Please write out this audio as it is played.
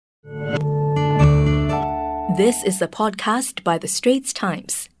This is a podcast by The Straits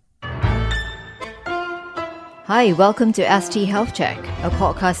Times. Hi, welcome to ST Health Check, a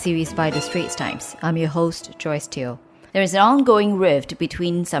podcast series by The Straits Times. I'm your host, Joyce Teo. There is an ongoing rift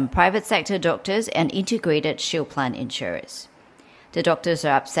between some private sector doctors and integrated shield plan insurers. The doctors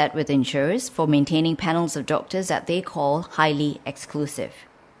are upset with insurers for maintaining panels of doctors that they call highly exclusive.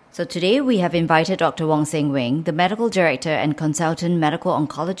 So today we have invited Dr. Wong Seng Wing, the Medical Director and Consultant Medical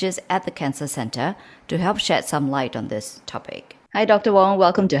Oncologist at the Cancer Centre, to help shed some light on this topic. Hi, Dr. Wong.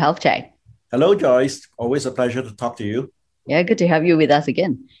 Welcome to Health Check. Hello, Joyce. Always a pleasure to talk to you. Yeah, good to have you with us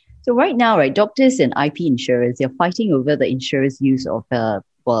again. So right now, doctors and IP insurers, they're fighting over the insurer's use of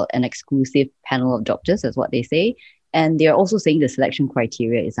an exclusive panel of doctors, that's what they say. And they're also saying the selection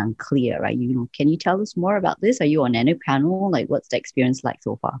criteria is unclear, right? Can you tell us more about this? Are you on any panel? What's the experience like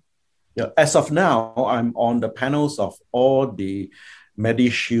so far? Yeah, as of now, I'm on the panels of all the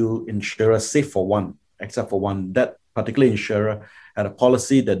MediShield insurers, save for one, except for one. That particular insurer had a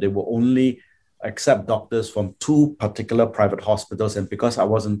policy that they will only accept doctors from two particular private hospitals. And because I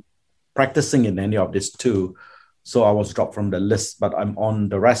wasn't practicing in any of these two, so I was dropped from the list, but I'm on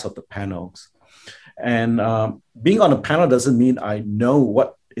the rest of the panels. And being on a panel doesn't mean I know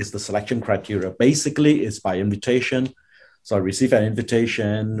what is the selection criteria. Basically, it's by invitation. So I receive an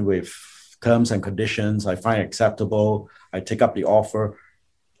invitation with terms and conditions I find acceptable. I take up the offer.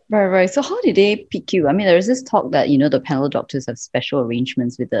 Right. So how did they pick you? There is this talk that, the panel doctors have special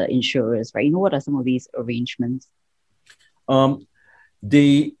arrangements with the insurers, right? What are some of these arrangements? In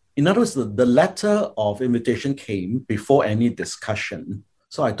other words, the letter of invitation came before any discussion.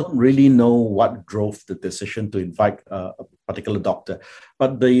 So I don't really know what drove the decision to invite a particular doctor.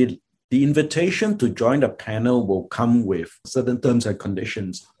 But the invitation to join the panel will come with certain terms and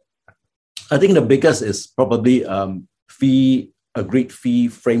conditions. I think the biggest is probably agreed fee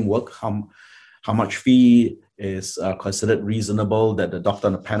framework, how much fee is considered reasonable that the doctor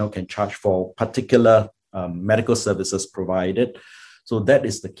on the panel can charge for particular medical services provided. So that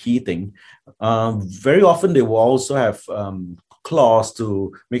is the key thing. Very often they will also have clause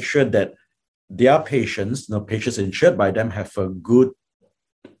to make sure that their patients, patients insured by them, have a good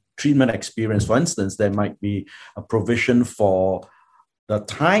treatment experience. For instance, there might be a provision for the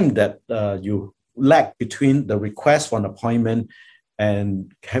time that you lag between the request for an appointment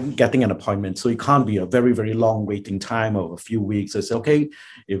and getting an appointment. So it can't be a very, very long waiting time of a few weeks. So it's okay,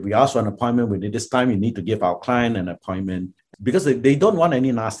 if we ask for an appointment within this time, you need to give our client an appointment, because they don't want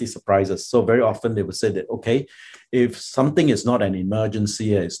any nasty surprises. So very often they would say that, okay, if something is not an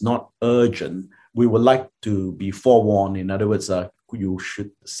emergency, it's not urgent, we would like to be forewarned. In other words, you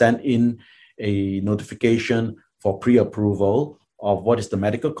should send in a notification for pre-approval of what is the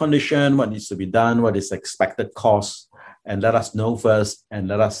medical condition, what needs to be done, what is the expected cost, and let us know first, and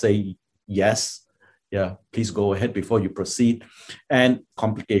let us say yes, please go ahead before you proceed. And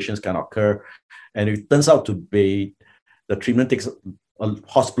complications can occur. And if it turns out to be the treatment takes a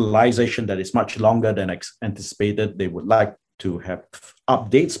hospitalization that is much longer than anticipated, they would like to have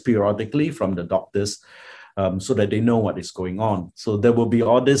updates periodically from the doctors so that they know what is going on. So there will be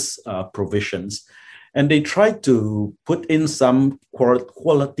all these provisions. And they try to put in some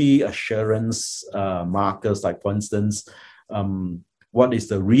quality assurance markers, like, for instance, what is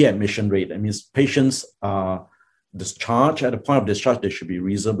the readmission rate? Patients are discharged. At the point of discharge, they should be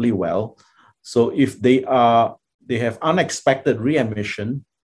reasonably well. So if they have unexpected readmission,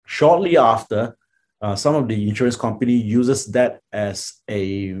 shortly after, some of the insurance company uses that as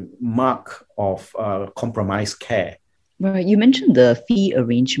a mark of compromised care. Right. You mentioned the fee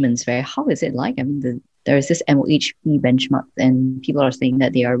arrangements, right? How is it like? There is this MOH fee benchmark, and people are saying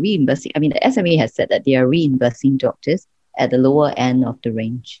that they are reimbursing. The SMA has said that they are reimbursing doctors at the lower end of the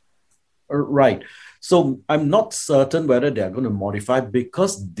range. Right. So I'm not certain whether they are going to modify,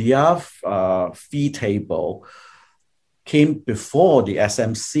 because their fee table came before the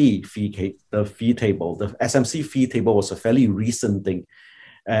SMC fee table. The SMC fee table was a fairly recent thing.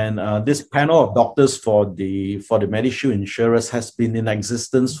 And this panel of doctors for the MediShield insurers has been in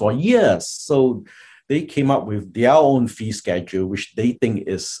existence for years. So they came up with their own fee schedule, which they think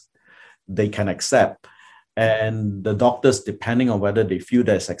they can accept. And the doctors, depending on whether they feel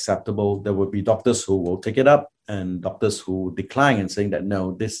that's acceptable, there will be doctors who will take it up and doctors who decline and saying that,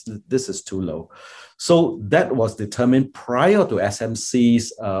 no, this is too low. So that was determined prior to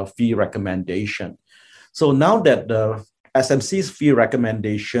SMC's fee recommendation. So now that the SMC's fee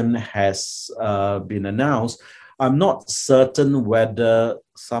recommendation has been announced, I'm not certain whether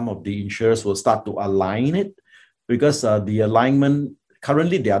some of the insurers will start to align it, because the alignment,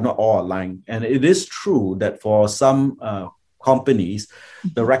 currently they are not all aligned. And it is true that for some companies,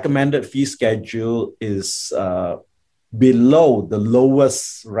 the recommended fee schedule is below the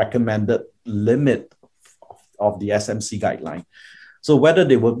lowest recommended limit of the SMC guideline. So whether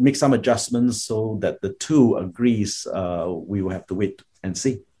they will make some adjustments so that the two agrees, we will have to wait and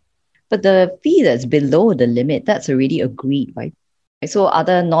see. But the fee that's below the limit, that's already agreed, right? So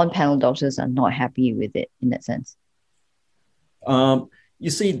other non-panel doctors are not happy with it in that sense. You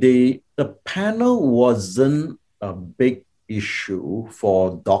see, the panel wasn't a big issue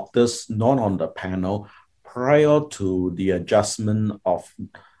for doctors not on the panel prior to the adjustment of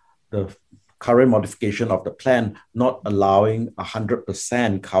the current modification of the plan, not allowing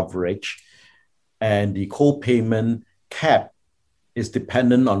 100% coverage, and the co-payment cap is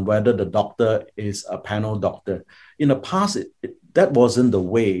dependent on whether the doctor is a panel doctor. In the past, that wasn't the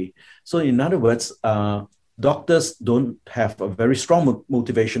way. So in other words, doctors don't have a very strong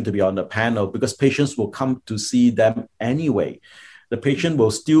motivation to be on the panel because patients will come to see them anyway. The patient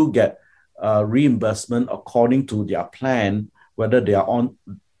will still get reimbursement according to their plan, whether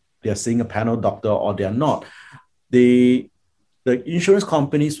they're seeing a panel doctor or they're not. The insurance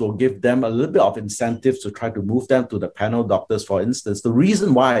companies will give them a little bit of incentives to try to move them to the panel doctors, for instance. The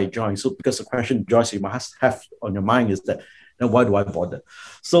reason why I joined, so because the question, Joyce, you must have on your mind is that, then why do I bother?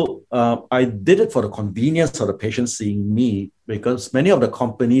 So I did it for the convenience of the patient seeing me, because many of the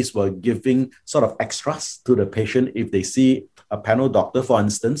companies were giving sort of extras to the patient if they see a panel doctor, for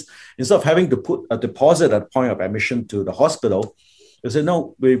instance. Instead of having to put a deposit at the point of admission to the hospital, they said,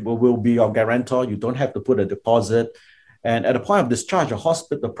 no, we will be your guarantor. You don't have to put a deposit. And at the point of discharge,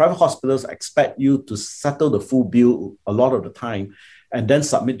 the private hospitals expect you to settle the full bill a lot of the time and then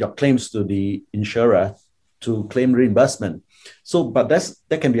submit your claims to the insurer to claim reimbursement. So, but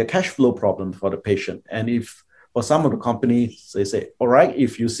that can be a cash flow problem for the patient. And if for some of the companies, they say, all right,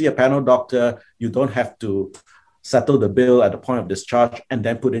 if you see a panel doctor, you don't have to settle the bill at the point of discharge and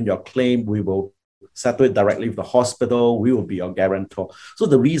then put in your claim. We will settle it directly with the hospital. We will be your guarantor. So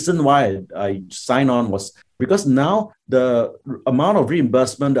the reason why I signed on was because now the amount of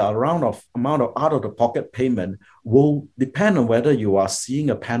reimbursement, the amount of out-of-the-pocket payment will depend on whether you are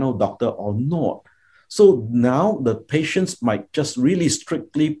seeing a panel doctor or not. So now the patients might just really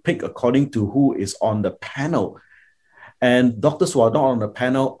strictly pick according to who is on the panel. And doctors who are not on the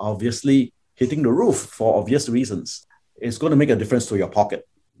panel, obviously hitting the roof for obvious reasons. It's going to make a difference to your pocket.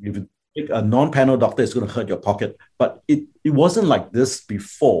 If you pick a non-panel doctor, it's going to hurt your pocket. But it wasn't like this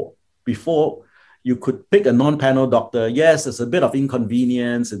before. Before, you could pick a non-panel doctor. Yes, there's a bit of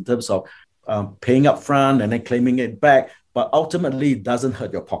inconvenience in terms of paying up front and then claiming it back, but ultimately it doesn't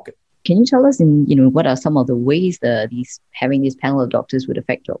hurt your pocket. Can you tell us what are some of the ways having these panel of doctors would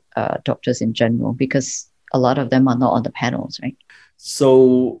affect doctors in general? Because a lot of them are not on the panels, right?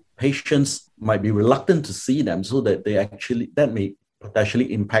 So patients might be reluctant to see them, so that that may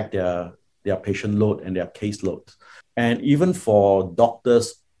potentially impact their patient load and their caseload. And even for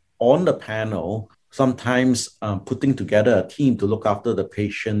doctors on the panel, sometimes putting together a team to look after the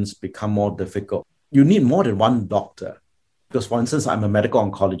patients become more difficult. You need more than one doctor. Because, for instance, I'm a medical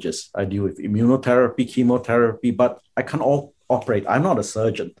oncologist. I deal with immunotherapy, chemotherapy, but I can't operate. I'm not a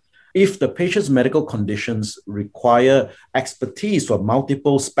surgeon. If the patient's medical conditions require expertise for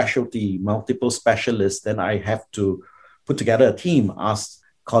multiple specialists, then I have to put together a team, ask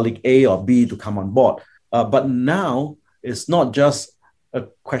colleague A or B to come on board. But now it's not just a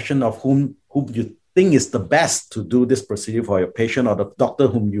question of whom you think is the best to do this procedure for your patient, or the doctor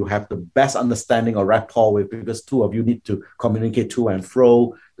whom you have the best understanding or rapport with, because two of you need to communicate to and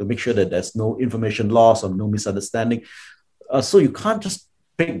fro to make sure that there's no information loss or no misunderstanding. So you can't just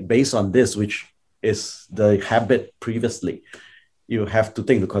pick based on this, which is the habit previously. You have to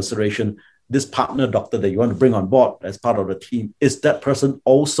take into consideration this partner doctor that you want to bring on board as part of the team. Is that person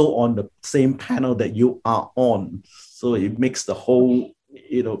also on the same panel that you are on? So it makes the whole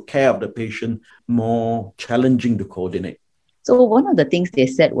care of the patient more challenging to coordinate. So one of the things they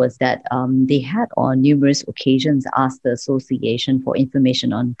said was that they had on numerous occasions asked the Association for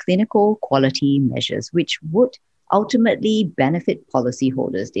information on clinical quality measures, which would ultimately benefit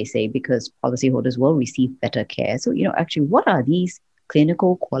policyholders, they say, because policyholders will receive better care. So, actually, what are these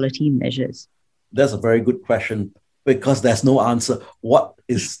clinical quality measures? That's a very good question, because there's no answer. What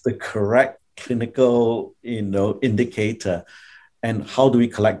is the correct clinical, indicator? And how do we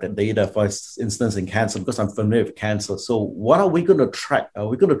collect that data, for instance, in cancer? Because I'm familiar with cancer. So what are we going to track? Are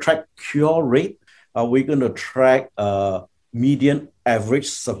we going to track cure rate? Are we going to track median average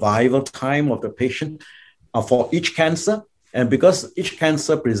survival time of the patient for each cancer? And because each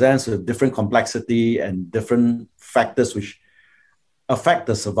cancer presents with different complexity and different factors, which affect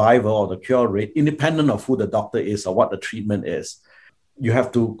the survival or the cure rate, independent of who the doctor is or what the treatment is. You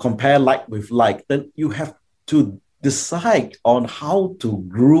have to compare like with like. Then you have to decide on how to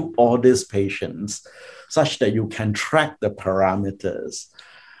group all these patients such that you can track the parameters.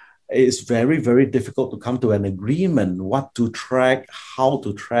 It's very, very difficult to come to an agreement what to track, how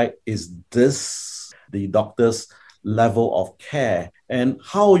to track. Is this the doctor's level of care? And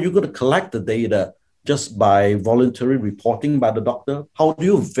how are you going to collect the data? Just by voluntary reporting by the doctor? How do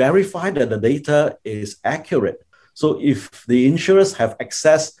you verify that the data is accurate? So if the insurers have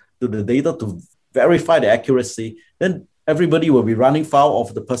access to the data to verify the accuracy, then everybody will be running foul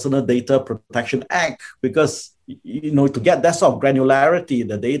of the Personal Data Protection Act, because to get that sort of granularity in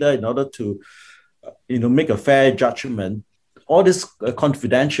the data in order to make a fair judgment, all this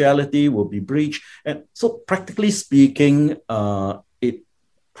confidentiality will be breached. And so practically speaking, it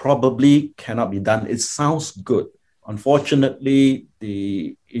probably cannot be done. It sounds good. Unfortunately,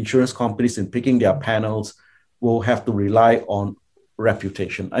 the insurance companies in picking their panels will have to rely on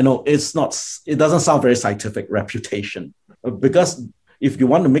reputation. I know it doesn't sound very scientific, reputation, because if you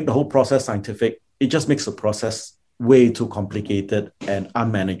want to make the whole process scientific, it just makes the process way too complicated and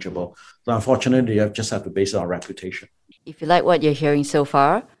unmanageable. So unfortunately, you just have to base it on reputation. If you like what you're hearing so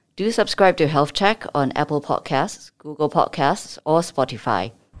far, do subscribe to Health Check on Apple Podcasts, Google Podcasts, or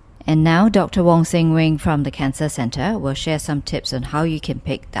Spotify. And now, Dr. Wong Seng Wing from the Cancer Centre will share some tips on how you can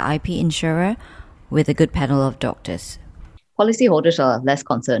pick the IP insurer with a good panel of doctors. Policyholders are less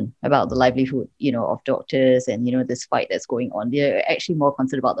concerned about the livelihood, of doctors and, this fight that's going on. They're actually more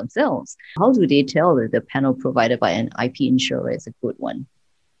concerned about themselves. How do they tell that the panel provided by an IP insurer is a good one?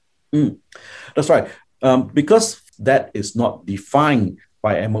 That's right. Because that is not defined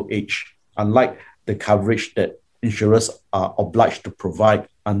by MOH, unlike the coverage that insurers are obliged to provide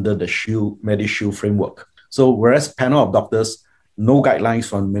under the MediShield framework. So whereas panel of doctors, no guidelines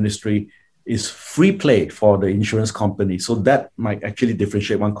from the ministry, is free play for the insurance company. So that might actually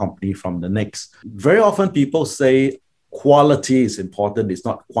differentiate one company from the next. Very often people say quality is important, it's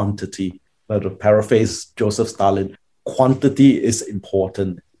not quantity. But to paraphrase Joseph Stalin, quantity is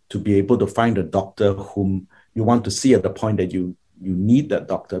important to be able to find a doctor whom you want to see at the point that you need that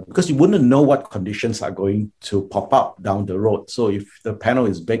doctor, because you wouldn't know what conditions are going to pop up down the road. So if the panel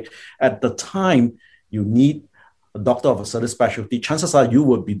is big, at the time you need a doctor of a certain specialty, chances are you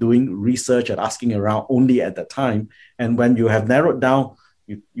will be doing research and asking around only at that time. And when you have narrowed down,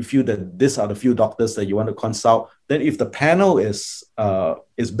 you feel that these are the few doctors that you want to consult, then if the panel is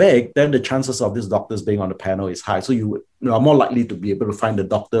big, then the chances of these doctors being on the panel is high. So you are more likely to be able to find the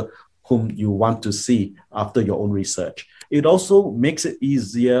doctor whom you want to see after your own research. It also makes it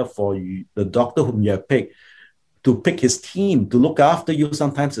easier for you, the doctor whom you have picked, to pick his team to look after you.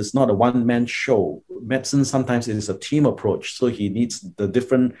 Sometimes it's not a one-man show. Medicine, sometimes it is a team approach. So he needs the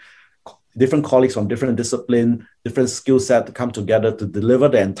different colleagues from different discipline, different skill set to come together to deliver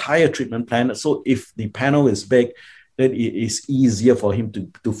the entire treatment plan. So if the panel is big, then it is easier for him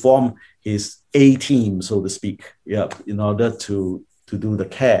to form his A team, so to speak, in order to do the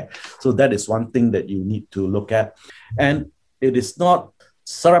care. So that is one thing that you need to look at. And it is not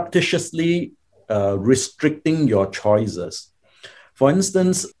surreptitiously restricting your choices. For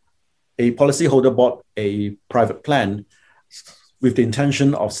instance, a policyholder bought a private plan with the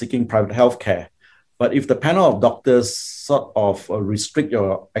intention of seeking private health care. But if the panel of doctors sort of restrict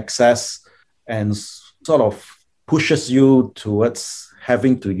your access and sort of pushes you towards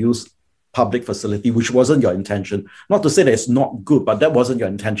having to use public facility, which wasn't your intention, not to say that it's not good, but that wasn't your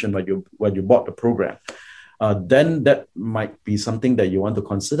intention when you bought the program, then that might be something that you want to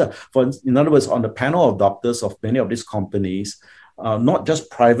consider. In other words, on the panel of doctors of many of these companies, not just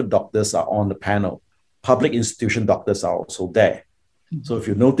private doctors are on the panel, public institution doctors are also there. Mm-hmm. So if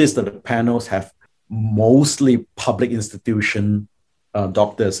you notice that the panels have mostly public institution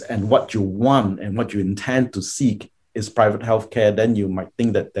doctors, and what you want and what you intend to seek is private healthcare, then you might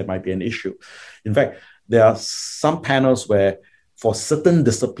think that there might be an issue. In fact, there are some panels where for certain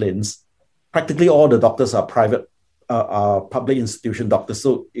disciplines, practically all the doctors are public institution doctors.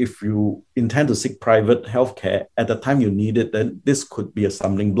 So if you intend to seek private healthcare at the time you need it, then this could be a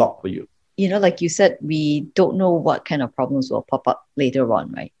stumbling block for you. Like you said, we don't know what kind of problems will pop up later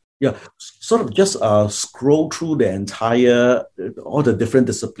on, right? Yeah, sort of just scroll through all the different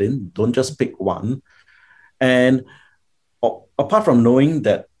disciplines. Don't just pick one. And apart from knowing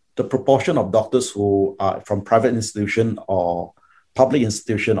that the proportion of doctors who are from private institution or public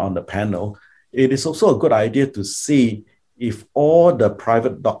institution on the panel, it is also a good idea to see if all the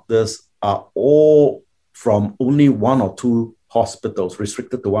private doctors are all from only one or two hospitals,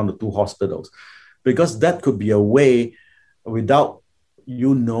 restricted to one or two hospitals, because that could be a way, without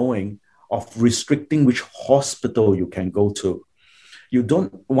you knowing of restricting which hospital you can go to. You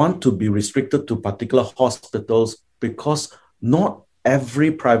don't want to be restricted to particular hospitals because not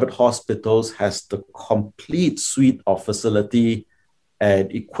every private hospital has the complete suite of facility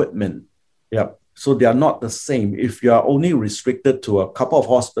and equipment. Yeah. So they are not the same. If you are only restricted to a couple of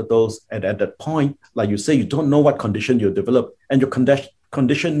hospitals, and at that point, like you say, you don't know what condition you develop, and your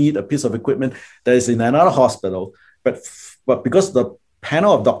condition need a piece of equipment that is in another hospital, but because the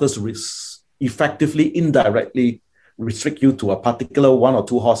panel of doctors effectively, indirectly restrict you to a particular one or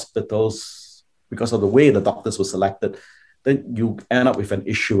two hospitals because of the way the doctors were selected, then you end up with an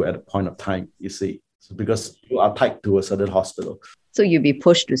issue at a point of time, you see. So because you are tied to a certain hospital. So you'd be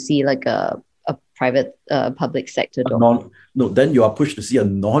pushed to see like a private public sector doctor? Then you are pushed to see a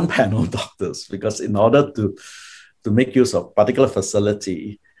non-panel doctors, because in order to make use of particular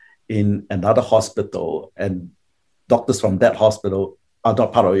facility in another hospital, and doctors from that hospital are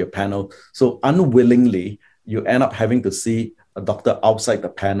not part of your panel. So unwillingly, you end up having to see a doctor outside the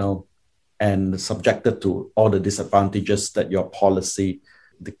panel and subjected to all the disadvantages that your policy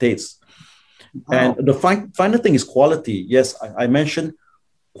dictates. Wow. And the final thing is quality. Yes, I mentioned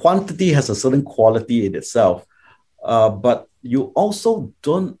quantity has a certain quality in itself, but you also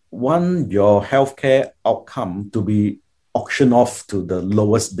don't want your healthcare outcome to be auctioned off to the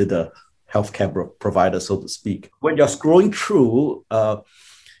lowest bidder healthcare provider, so to speak. When you're scrolling through,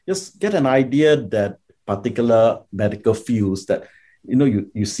 just get an idea that particular medical fields that,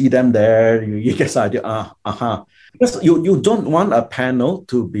 you see them there, you get an idea, Because you don't want a panel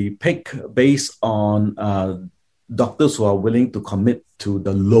to be picked based on doctors who are willing to commit to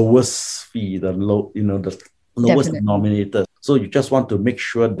the lowest fee, the lowest denominator. So you just want to make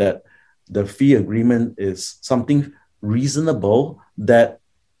sure that the fee agreement is something reasonable, that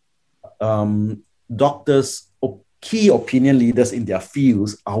doctors or key opinion leaders in their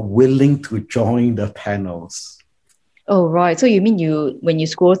fields are willing to join the panels. Oh, right. So you mean when you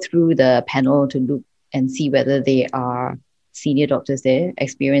scroll through the panel to look and see whether they are senior doctors there,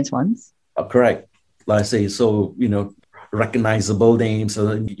 experienced ones? Correct. Like I say, so, recognizable names,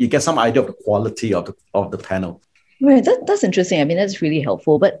 so you get some idea of the quality of the panel. Right, that's interesting. I mean, that's really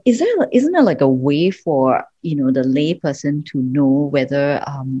helpful. But isn't there like a way for, the lay person to know whether,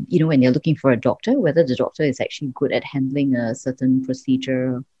 when they're looking for a doctor, whether the doctor is actually good at handling a certain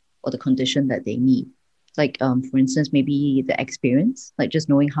procedure or the condition that they need? Like, for instance, maybe the experience, like just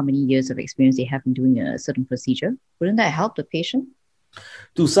knowing how many years of experience they have in doing a certain procedure. Wouldn't that help the patient?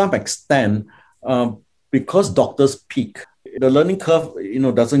 To some extent, because doctors peak, the learning curve,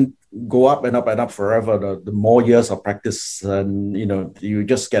 doesn't go up and up and up forever. The more years of practice, and you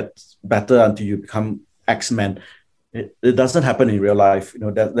just get better until you become X-Men. It doesn't happen in real life.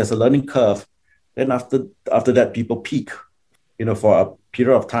 There's a learning curve. Then after that, people peak, for a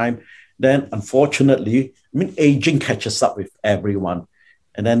period of time. Then unfortunately, aging catches up with everyone,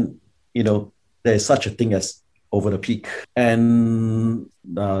 and then there's such a thing as over the peak, and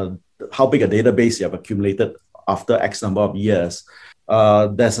how big a database you have accumulated after X number of years.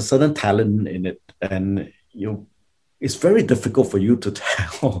 There's a certain talent in it, and it's very difficult for you to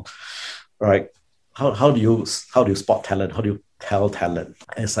tell, right? How do you spot talent? How do you tell talent?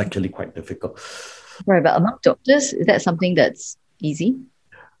 It's actually quite difficult. Right, but among doctors, is that something that's easy?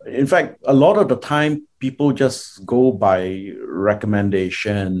 In fact, a lot of the time, people just go by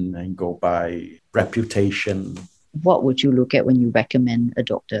recommendation and go by reputation. What would you look at when you recommend a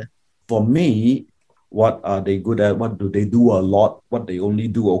doctor? For me, what are they good at? What do they do a lot? What they only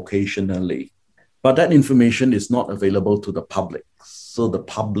do occasionally? But that information is not available to the public. So the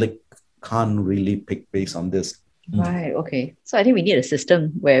public can't really pick based on this. Right, okay. So I think we need a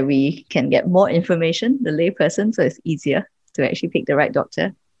system where we can get more information, the layperson, so it's easier to actually pick the right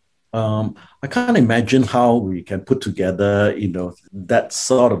doctor. I can't imagine how we can put together, that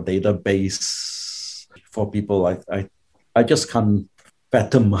sort of database for people. I just can't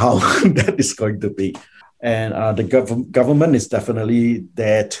fathom how that is going to be. And the government is definitely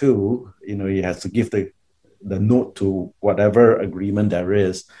there too. It has to give the note to whatever agreement there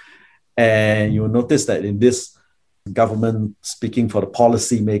is. And you'll notice that in this government speaking for the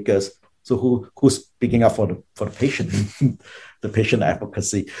policymakers, so who's speaking up for the patient, the patient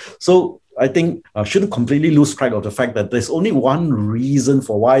advocacy. So I think I shouldn't completely lose track of the fact that there's only one reason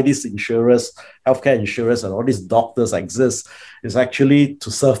for why these insurers, healthcare insurers, and all these doctors exist, is actually to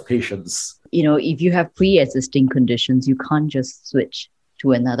serve patients. If you have pre-existing conditions, you can't just switch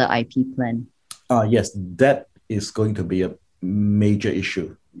to another IP plan. Yes, that is going to be a major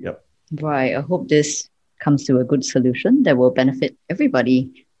issue. Yep. Right. I hope this comes to a good solution that will benefit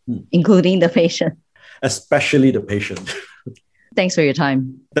everybody, including the patient. Especially the patient. Thanks for your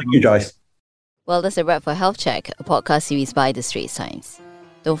time. Thank you, Joyce. Well, that's a wrap for Health Check, a podcast series by The Straits Times.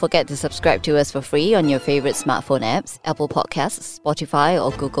 Don't forget to subscribe to us for free on your favorite smartphone apps, Apple Podcasts, Spotify,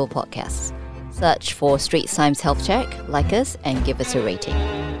 or Google Podcasts. Search for Straits Times Health Check, like us, and give us a rating.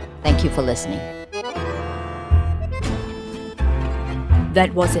 Thank you for listening.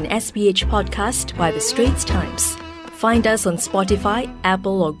 That was an SPH podcast by The Straits Times. Find us on Spotify,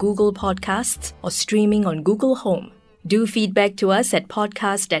 Apple or Google Podcasts, or streaming on Google Home. Do feedback to us at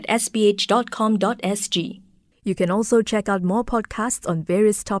podcast@sph.com.sg. You can also check out more podcasts on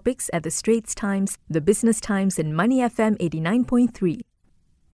various topics at The Straits Times, The Business Times, and Money FM 89.3.